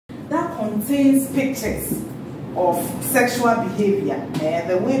contains pictures of sexual behavior and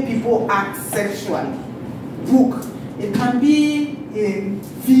the way people act sexually. Book. It can be in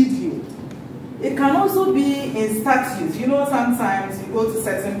video. It can also be in statues. You know, sometimes you go to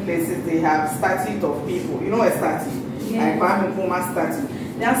certain places, they have statues of people. You know a statue? Yeah. Like Kwame Nkrumah statue.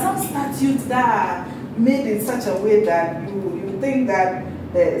 There are some statues that are made in such a way that you think that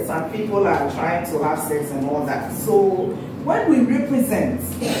some people are trying to have sex and all that. So when we represent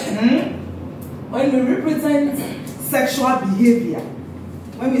sexual behavior,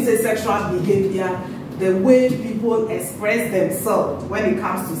 when we say sexual behavior, the way people express themselves when it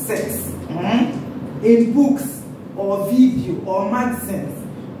comes to sex, in books or video or magazines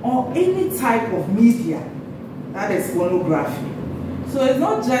or any type of media, that is pornography. So it's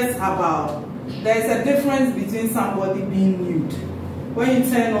not just about, there's a difference between somebody being nude. When you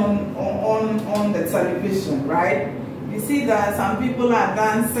turn on the television, right, you see that some people are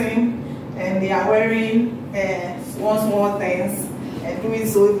dancing and they are wearing small things and doing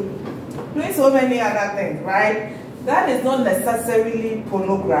so many other things, right? That is not necessarily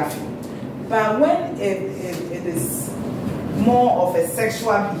pornography. But when it is more of a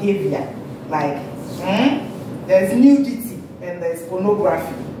sexual behavior, like there's nudity and there's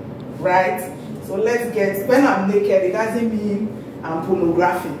pornography, right? So let's get, when I'm naked, it doesn't mean I'm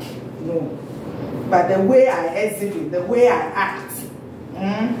pornographic, no. But the way I exhibit, the way I act,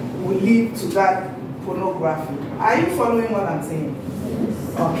 will lead to that pornography. Are you following what I'm saying?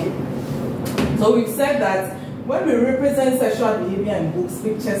 Okay. So we've said that when we represent sexual behavior in books,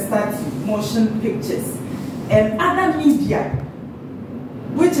 pictures, statues, motion pictures, and other media,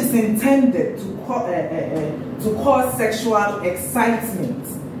 which is intended to cause sexual excitement,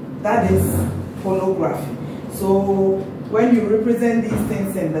 that is pornography. So when you represent these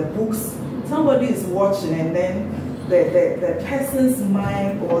things in the books, somebody is watching and then the person's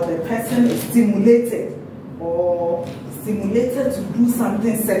mind or the person is stimulated to do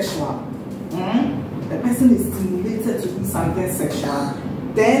something sexual. The person is stimulated to do something sexual,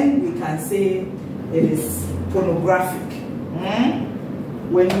 then we can say it is pornographic.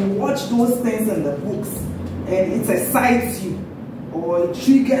 When you watch those things in the books and it excites you or it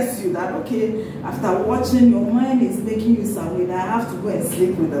triggers you that, okay, after watching, your mind is making you some way that I have to go and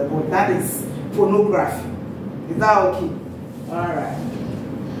sleep with the boy, that is pornography. Is that okay? Alright.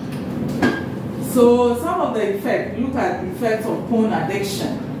 So some of the effects, look at the effects of porn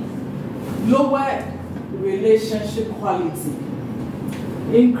addiction. Lower relationship quality,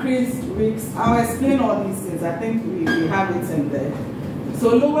 increased risks. I'll explain all these things. I think we have it in there.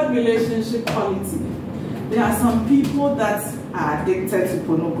 So lower relationship quality. There are some people that are addicted to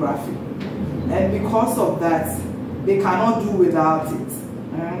pornography, and because of that, they cannot do without it.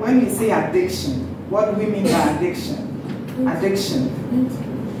 When we say addiction, what do we mean by addiction?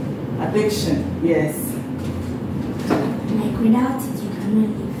 Addiction, yes. Like without it, you cannot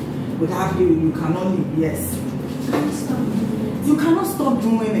live. Without you cannot live, yes. You cannot stop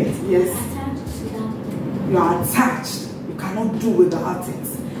doing it, yes. You are attached. You cannot do without it.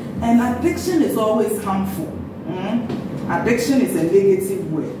 And addiction is always harmful. Addiction is a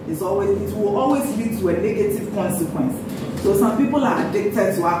negative word. It will always lead to a negative consequence. So some people are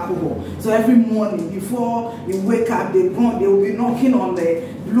addicted to alcohol. So every morning before you wake up, they will be knocking on the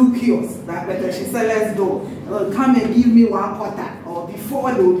blue kiosk that she said, let's go. Come and give me 1 quarter. Or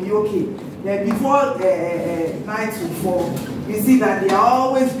before they will be okay. Then before night will fall, you see that they are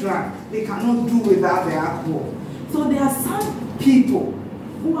always drunk. They cannot do without the alcohol. So there are some people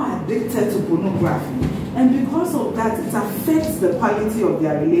who are addicted to pornography. And because of that, it affects the quality of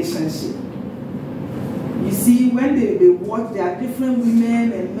their relationship. You see, when they watch, there are different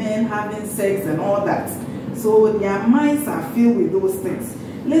women and men having sex and all that. So their minds are filled with those things.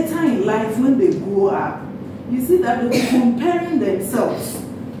 Later in life, when they grow up, you see that they're comparing themselves,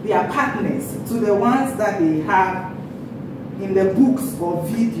 their partners, to the ones that they have in the books or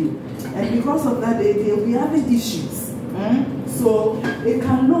video. And because of that, they'll be having issues. So it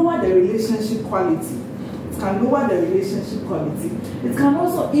can lower the relationship quality. It can lower the relationship quality. It can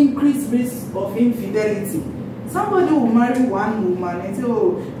also increase risk of infidelity. Somebody will marry one woman and say,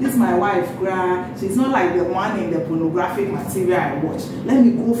 oh, this is my wife, she's not like the one in the pornographic material I watch. Let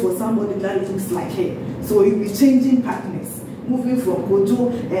me go for somebody that looks like her. So you'll be changing partners, moving from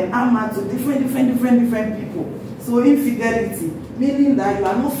Kojo and Amma to different people. So infidelity, meaning that you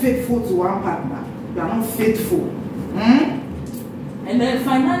are not faithful to one partner. You are not faithful. And then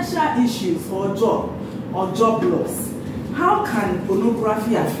financial issues or job loss. How can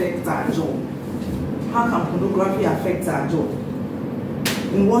pornography affect our job? How can pornography affect our job?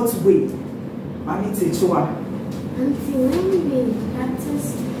 In what way? Mami Techoa. Until when we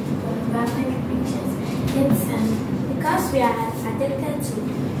practice pornography once we are addicted to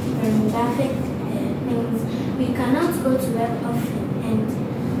pornographic things, we cannot go to work often and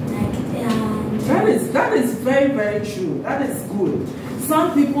that is very, very true. That is good.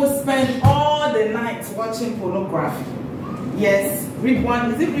 Some people spend all the night watching pornography. Yes, read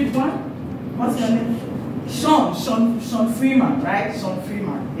one. Is it read one? What's your name? Sean Freeman, right? Sean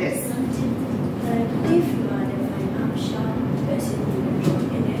Freeman. Yes. If you are the financial person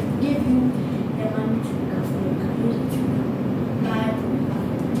and they give you the money to look after, you can use it to buy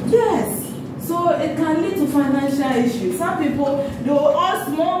pornography. Yes. So it can lead to financial issues. Some people, the all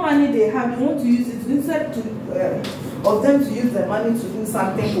small money they have, they want to use it instead of them to use their money to do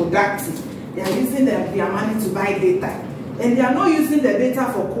something productive. They are using their money to buy data, and they are not using the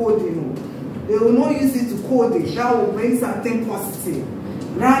data for coding. They will not use it to code it. That will bring something positive.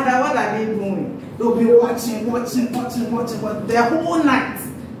 Rather, what are they doing? They'll be watching the whole night.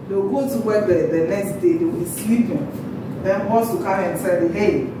 They'll go to work the next day. They will be sleeping. Then boss will come and say,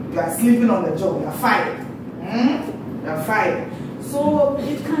 hey, you are sleeping on the job. You are fired. You are fired. So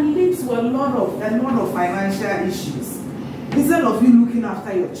it can lead to a lot of financial issues. Instead of you looking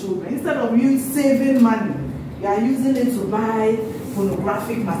after your children, instead of you saving money, you are using it to buy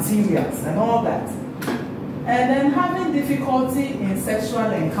pornographic materials and all that. And then having difficulty in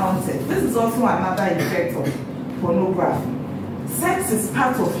sexual encounters. This is also another effect of pornography. Sex is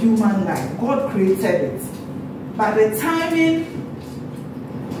part of human life. God created it. But the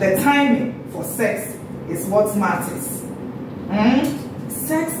timing for sex is what matters.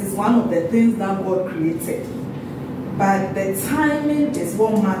 Sex is one of the things that God created. But the timing is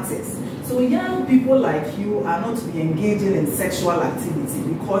what matters. So young people like you are not to be engaging in sexual activity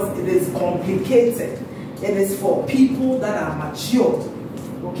because it is complicated. It is for people that are mature.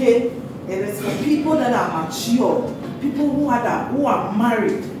 Okay? It is for people that are mature. People who are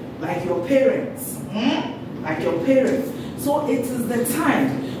married, like your parents. Like your parents. So it is the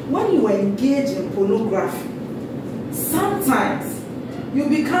time when you engage in pornography. Sometimes you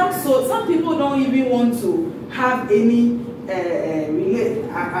become so. Some people don't even want to have any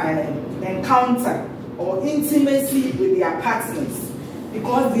encounter or intimacy with their partners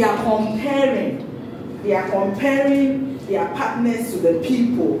because they are comparing their partners to the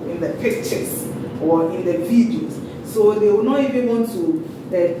people in the pictures or in the videos. So they will not even want to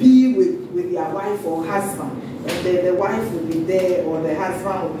be with their wife or husband, and the wife will be there or the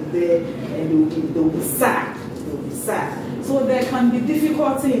husband will be there, and they will be sad. They will be sad. So there can be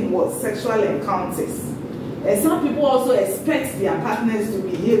difficulty in what sexual encounters. And some people also expect their partners to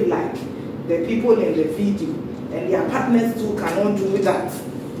behave like the people in the video, and their partners too cannot do that.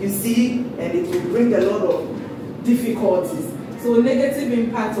 You see, and it will bring a lot of difficulties. So negative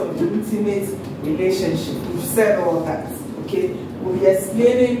impact on the intimate relationship. We've said all that. Okay, we'll be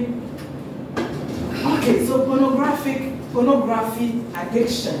explaining. Okay, so pornography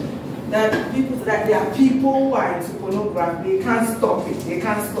addiction. That there are people who are into pornography, they can't stop it. They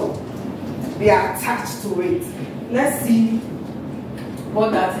can't stop. They are attached to it. Let's see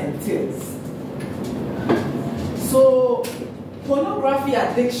what that entails. So, pornography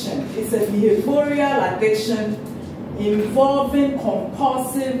addiction is a behavioral addiction involving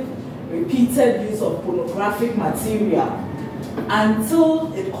compulsive, repeated use of pornographic material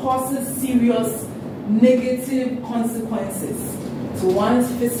until it causes serious negative consequences to one's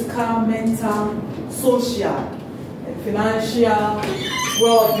physical, mental, social, and financial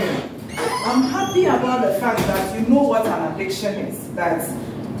well-being. I'm happy about the fact that you know what an addiction is, that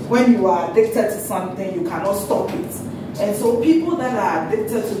when you are addicted to something, you cannot stop it. And so people that are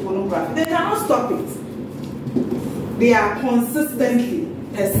addicted to pornography, they cannot stop it. They are consistently,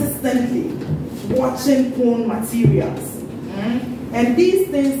 persistently watching porn materials. And these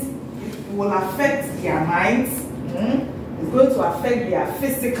things will affect their minds. It's going to affect their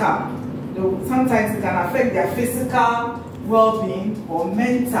physical. Sometimes it can affect their physical well-being or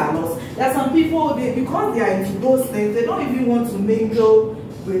mental. There are some people, because they are into those things, they don't even want to mingle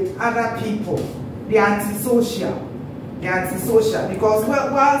with other people. They are antisocial. They are antisocial because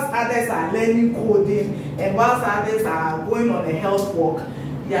whilst others are learning coding and whilst others are going on a health walk,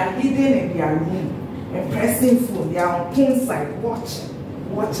 they are hidden in their room and pressing phone. They are on phone side watching.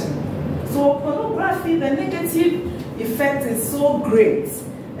 So pornography, the negative effect is so great,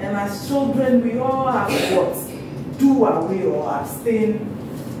 and as children we all have what? Do away or abstain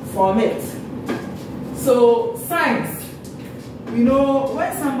from it. So signs. You know,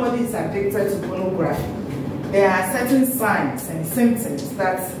 when somebody is addicted to pornography, there are certain signs and symptoms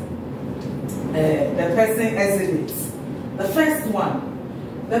that the person exhibits. The first one,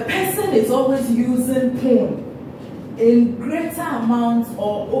 the person is always using porn in greater amounts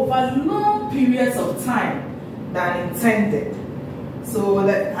or over long periods of time than intended. So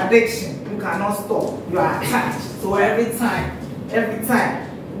the addiction, you cannot stop. You are attached. So every time,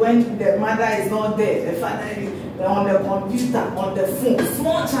 when the mother is not there, the father is on the computer, on the phone,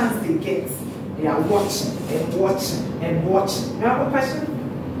 small chance they get, they are watching and watching and watching. You have a question?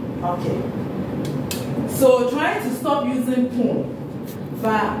 Okay. So trying to stop using porn,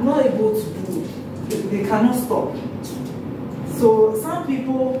 but not able to do it. They cannot stop. So some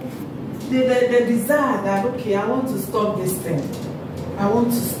people, they desire that, okay, I want to stop this thing. I want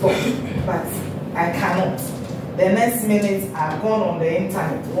to stop, but I cannot. The next minute, I've gone on the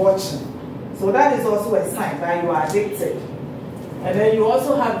internet watching. So that is also a sign that you are addicted. And then you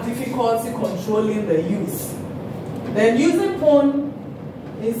also have difficulty controlling the use. Then using porn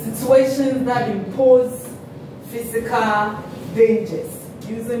in situations that impose physical dangers.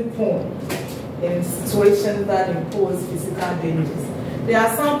 Using porn in situations that impose physical dangers. There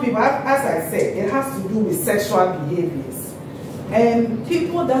are some people, as I said, it has to do with sexual behaviors. And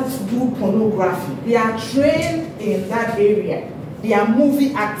people that do pornography, they are trained in that area. They are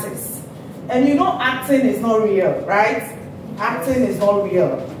movie actors. And you know acting is not real, right? Acting is not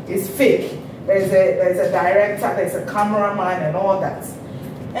real. It's fake. There's a director, there's a cameraman and all that.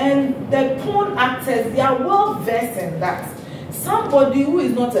 And the porn actors, they are well versed in that. Somebody who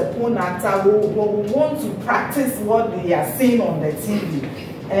is not a porn actor will want to practice what they are seeing on the TV.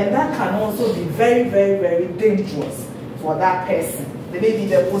 And that can also be very, very, very dangerous for that person. Maybe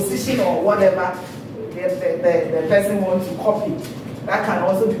the position or whatever the person wants to copy. That can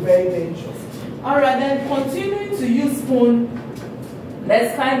also be very dangerous. Alright, then continuing to use porn,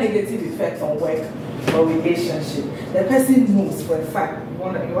 there's kind of negative effects on work or relationship. The person knows for a fact.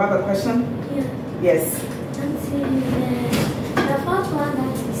 You have a question? Yeah. Yes. The first one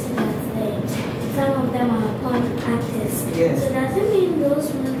that you said that some of them are porn actors. Yes. So does it mean those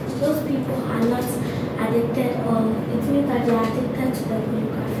people are not addicted, or it means that they are addicted to the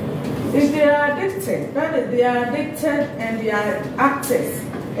pornography? If they are addicted, that is, they are addicted and they are actors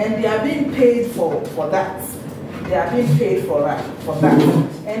and they are being paid for that. They are being paid for that.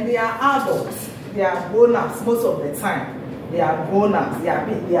 And they are adults. They are grown-ups most of the time. They are grown-ups. They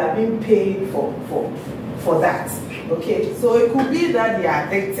are being paid for that. Okay, so it could be that they are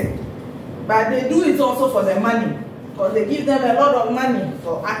addicted, but they do it also for the money, because they give them a lot of money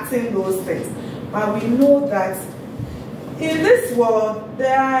for acting those things. But we know that in this world,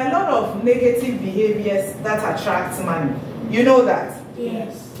 there are a lot of negative behaviors that attract money. You know that?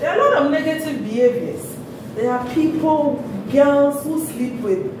 Yes. There are a lot of negative behaviors. There are people, girls who sleep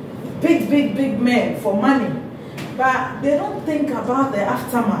with big men for money, but they don't think about the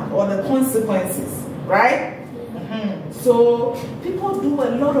aftermath or the consequences, right? So people do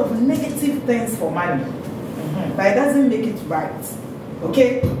a lot of negative things for money, but it doesn't make it right.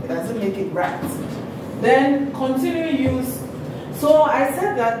 Okay, it doesn't make it right. Then continue use. So I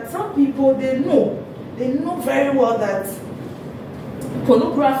said that some people, they know very well that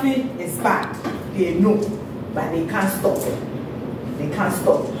pornography is bad. They know, but they can't stop it. They can't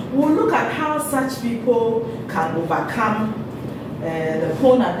stop. We'll look at how such people can overcome the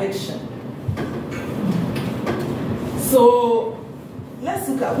porn addiction. So let's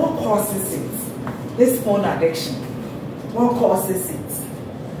look at what causes it. This porn addiction. What causes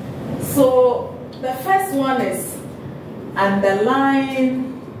it? So the first one is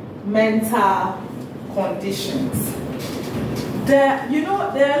underlying mental conditions. There are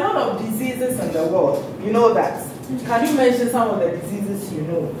a lot of diseases in the world. You know that. Can you mention some of the diseases you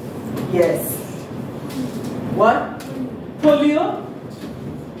know? Yes. What? Polio?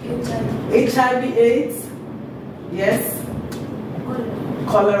 HIV/AIDS? Yes.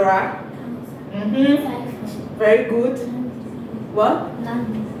 Cholera? Very good. What?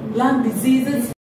 Lung diseases?